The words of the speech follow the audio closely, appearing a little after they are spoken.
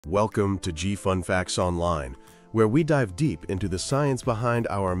Welcome to G Fun Facts Online, where we dive deep into the science behind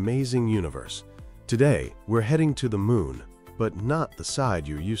our amazing universe. Today, we're heading to the moon, but not the side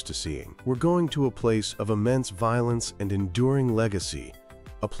you're used to seeing. We're going to a place of immense violence and enduring legacy,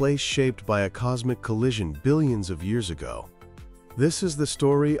 a place shaped by a cosmic collision billions of years ago. This is the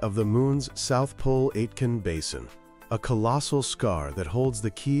story of the moon's South Pole-Aitken basin, a colossal scar that holds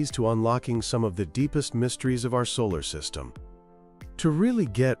the keys to unlocking some of the deepest mysteries of our solar system. To really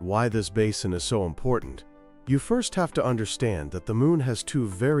get why this basin is so important, you first have to understand that the moon has two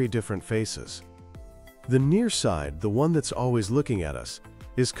very different faces. The near side, the one that's always looking at us,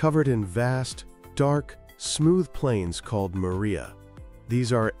 is covered in vast, dark, smooth plains called Maria.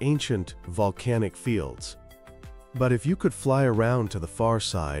 These are ancient volcanic fields. But if you could fly around to the far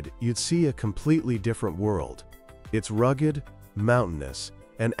side, you'd see a completely different world. It's rugged, mountainous,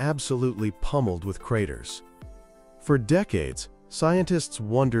 and absolutely pummeled with craters. For decades, scientists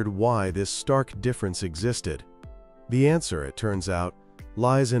wondered why this stark difference existed. The answer, it turns out,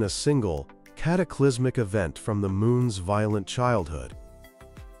 lies in a single, cataclysmic event from the moon's violent childhood.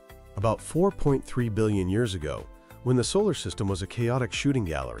 About 4.3 billion years ago, when the solar system was a chaotic shooting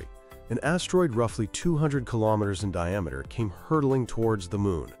gallery, an asteroid roughly 200 kilometers in diameter came hurtling towards the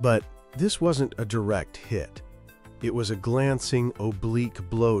moon. But this wasn't a direct hit. It was a glancing, oblique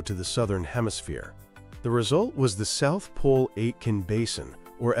blow to the southern hemisphere. The result was the South Pole-Aitken Basin,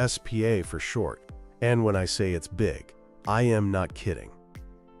 or SPA for short. And when I say it's big, I am not kidding.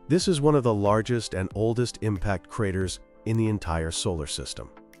 This is one of the largest and oldest impact craters in the entire solar system.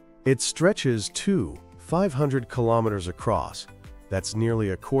 It stretches to 500 kilometers across. That's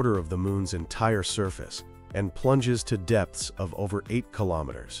nearly a quarter of the moon's entire surface, and plunges to depths of over 8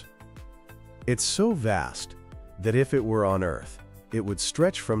 kilometers. It's so vast that if it were on Earth, it would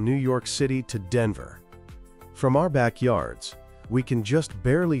stretch from New York City to Denver. From our backyards, we can just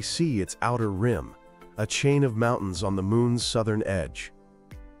barely see its outer rim, a chain of mountains on the moon's southern edge.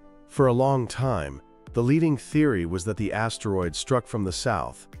 For a long time, the leading theory was that the asteroid struck from the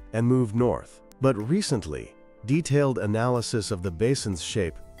south and moved north. But recently, detailed analysis of the basin's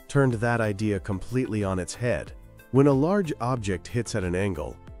shape turned that idea completely on its head. When a large object hits at an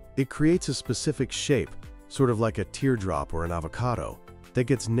angle, it creates a specific shape, sort of like a teardrop or an avocado, that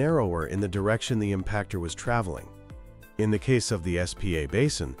gets narrower in the direction the impactor was traveling. In the case of the SPA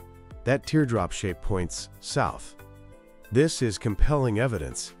basin, that teardrop shape points south. This is compelling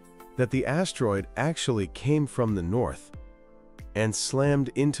evidence that the asteroid actually came from the north and slammed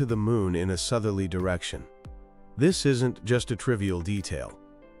into the moon in a southerly direction. This isn't just a trivial detail.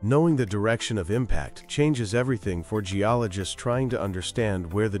 Knowing the direction of impact changes everything for geologists trying to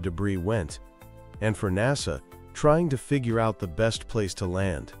understand where the debris went, and for NASA trying to figure out the best place to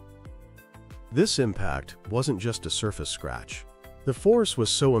land. This impact wasn't just a surface scratch. The force was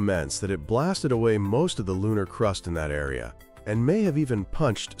so immense that it blasted away most of the lunar crust in that area, and may have even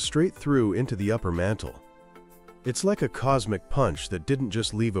punched straight through into the upper mantle. It's like a cosmic punch that didn't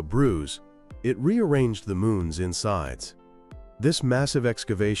just leave a bruise, it rearranged the moon's insides. This massive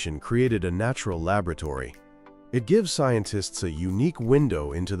excavation created a natural laboratory. It gives scientists a unique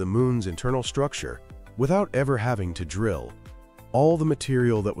window into the moon's internal structure without ever having to drill. All the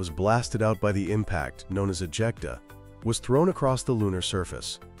material that was blasted out by the impact, known as ejecta, was thrown across the lunar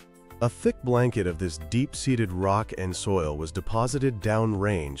surface. A thick blanket of this deep-seated rock and soil was deposited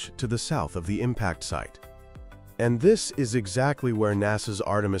downrange to the south of the impact site. And this is exactly where NASA's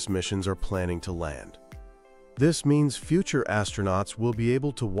Artemis missions are planning to land. This means future astronauts will be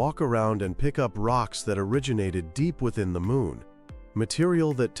able to walk around and pick up rocks that originated deep within the moon,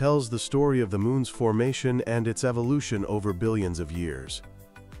 material that tells the story of the moon's formation and its evolution over billions of years.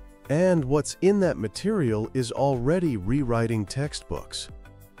 And what's in that material is already rewriting textbooks.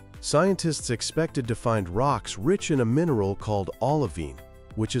 Scientists expected to find rocks rich in a mineral called olivine,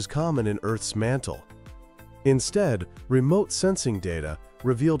 which is common in Earth's mantle. Instead, remote sensing data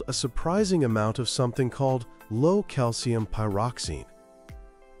revealed a surprising amount of something called low-calcium pyroxene.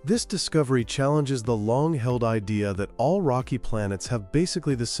 This discovery challenges the long-held idea that all rocky planets have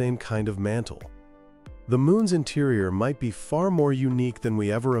basically the same kind of mantle. The moon's interior might be far more unique than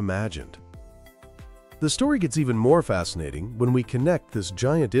we ever imagined. The story gets even more fascinating when we connect this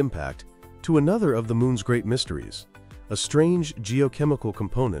giant impact to another of the moon's great mysteries, a strange geochemical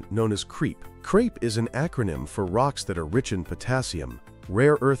component known as CREEP. CREEP is an acronym for rocks that are rich in potassium,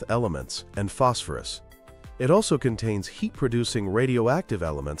 rare earth elements, and phosphorus. It also contains heat-producing radioactive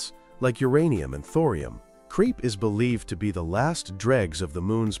elements like uranium and thorium. CREEP is believed to be the last dregs of the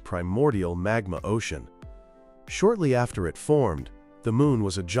moon's primordial magma ocean. Shortly after it formed, the moon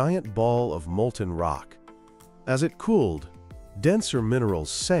was a giant ball of molten rock. As it cooled, Denser minerals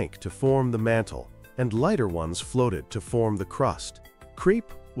sank to form the mantle, and lighter ones floated to form the crust. Creep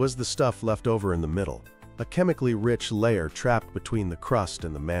was the stuff left over in the middle, a chemically rich layer trapped between the crust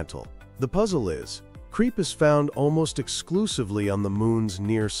and the mantle. The puzzle is, creep is found almost exclusively on the Moon's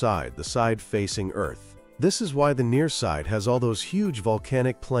near side, the side facing Earth. This is why the near side has all those huge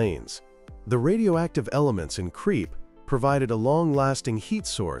volcanic plains. The radioactive elements in creep provided a long-lasting heat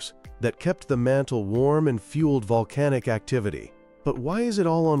source that kept the mantle warm and fueled volcanic activity. But why is it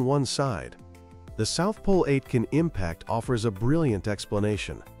all on one side? The South Pole-Aitken impact offers a brilliant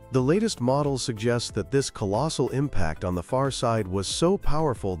explanation. The latest models suggest that this colossal impact on the far side was so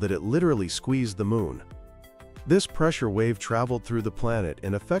powerful that it literally squeezed the Moon. This pressure wave traveled through the planet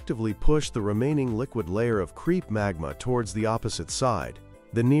and effectively pushed the remaining liquid layer of creep magma towards the opposite side,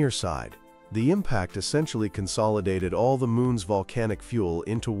 the near side. The impact essentially consolidated all the Moon's volcanic fuel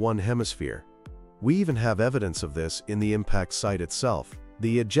into one hemisphere. We even have evidence of this in the impact site itself.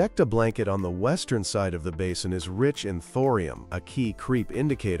 The ejecta blanket on the western side of the basin is rich in thorium, a key creep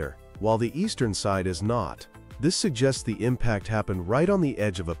indicator, while the eastern side is not. This suggests the impact happened right on the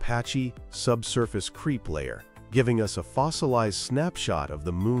edge of a patchy, subsurface creep layer, giving us a fossilized snapshot of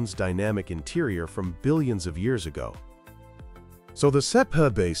the Moon's dynamic interior from billions of years ago. So the South Pole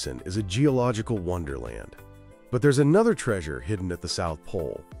Basin is a geological wonderland. But there's another treasure hidden at the South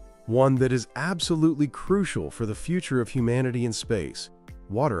Pole, one that is absolutely crucial for the future of humanity in space: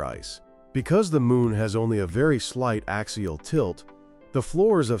 water ice. Because the Moon has only a very slight axial tilt, the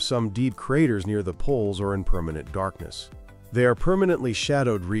floors of some deep craters near the poles are in permanent darkness. They are permanently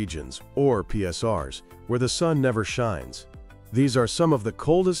shadowed regions, or PSRs, where the sun never shines. These are some of the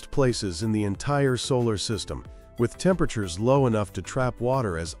coldest places in the entire solar system, with temperatures low enough to trap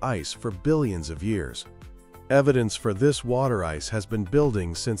water as ice for billions of years. Evidence for this water ice has been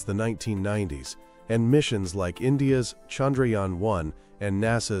building since the 1990s, and missions like India's Chandrayaan-1 and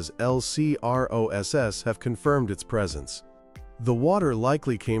NASA's LCROSS have confirmed its presence. The water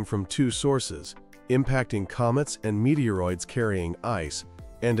likely came from two sources: impacting comets and meteoroids carrying ice,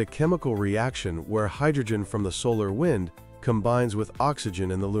 and a chemical reaction where hydrogen from the solar wind combines with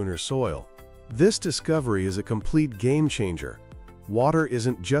oxygen in the lunar soil. This discovery is a complete game-changer. Water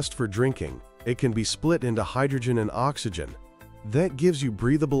isn't just for drinking. It can be split into hydrogen and oxygen. That gives you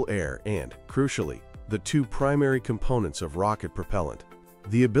breathable air and, crucially, the two primary components of rocket propellant.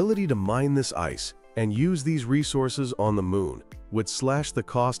 The ability to mine this ice and use these resources on the Moon would slash the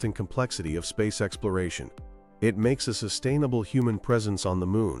cost and complexity of space exploration. It makes a sustainable human presence on the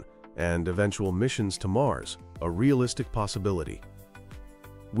Moon and eventual missions to Mars a realistic possibility.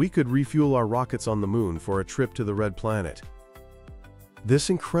 We could refuel our rockets on the Moon for a trip to the Red Planet. This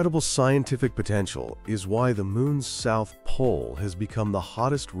incredible scientific potential is why the Moon's South Pole has become the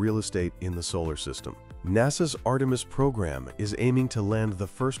hottest real estate in the solar system. NASA's Artemis program is aiming to land the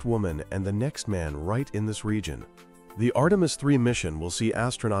first woman and the next man right in this region. The Artemis 3 mission will see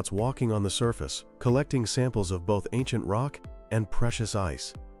astronauts walking on the surface, collecting samples of both ancient rock and precious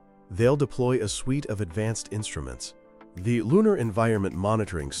ice. They'll deploy a suite of advanced instruments. The Lunar Environment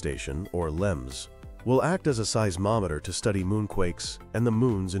Monitoring Station, or LEMS, will act as a seismometer to study moonquakes and the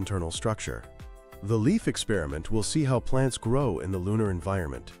Moon's internal structure. The LEAF experiment will see how plants grow in the lunar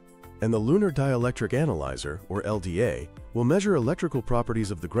environment. And the Lunar Dielectric Analyzer, or LDA, will measure electrical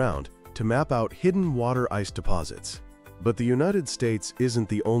properties of the ground to map out hidden water ice deposits. But the United States isn't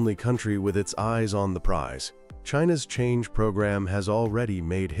the only country with its eyes on the prize. China's Change program has already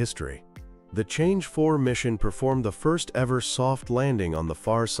made history. The Change 4 mission performed the first ever soft landing on the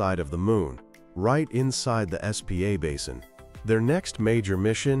far side of the Moon, right inside the SPA basin. Their next major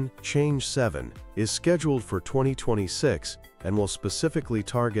mission, Change 7, is scheduled for 2026 and will specifically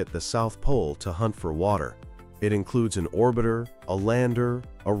target the South Pole to hunt for water. It includes an orbiter, a lander,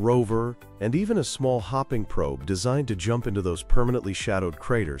 a rover, and even a small hopping probe designed to jump into those permanently shadowed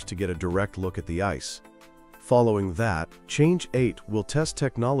craters to get a direct look at the ice. Following that, Change 8 will test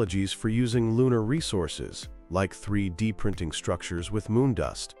technologies for using lunar resources, like 3D printing structures with moon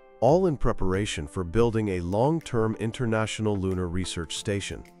dust, all in preparation for building a long-term international lunar research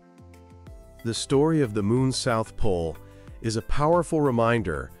station. The story of the Moon's South Pole is a powerful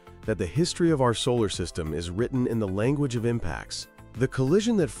reminder that the history of our solar system is written in the language of impacts. The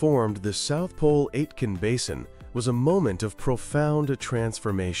collision that formed the South Pole-Aitken Basin was a moment of profound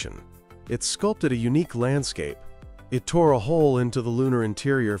transformation. It sculpted a unique landscape. It tore a hole into the lunar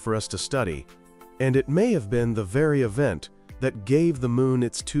interior for us to study, and it may have been the very event that gave the Moon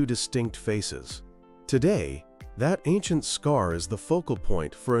its two distinct faces. Today, that ancient scar is the focal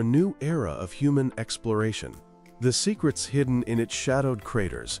point for a new era of human exploration. The secrets hidden in its shadowed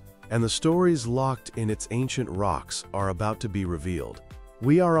craters and the stories locked in its ancient rocks are about to be revealed.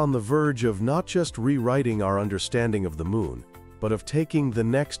 We are on the verge of not just rewriting our understanding of the moon, but of taking the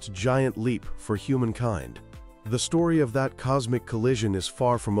next giant leap for humankind. The story of that cosmic collision is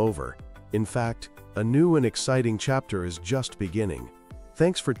far from over. In fact, a new and exciting chapter is just beginning.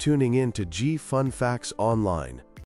 Thanks for tuning in to G Fun Facts Online.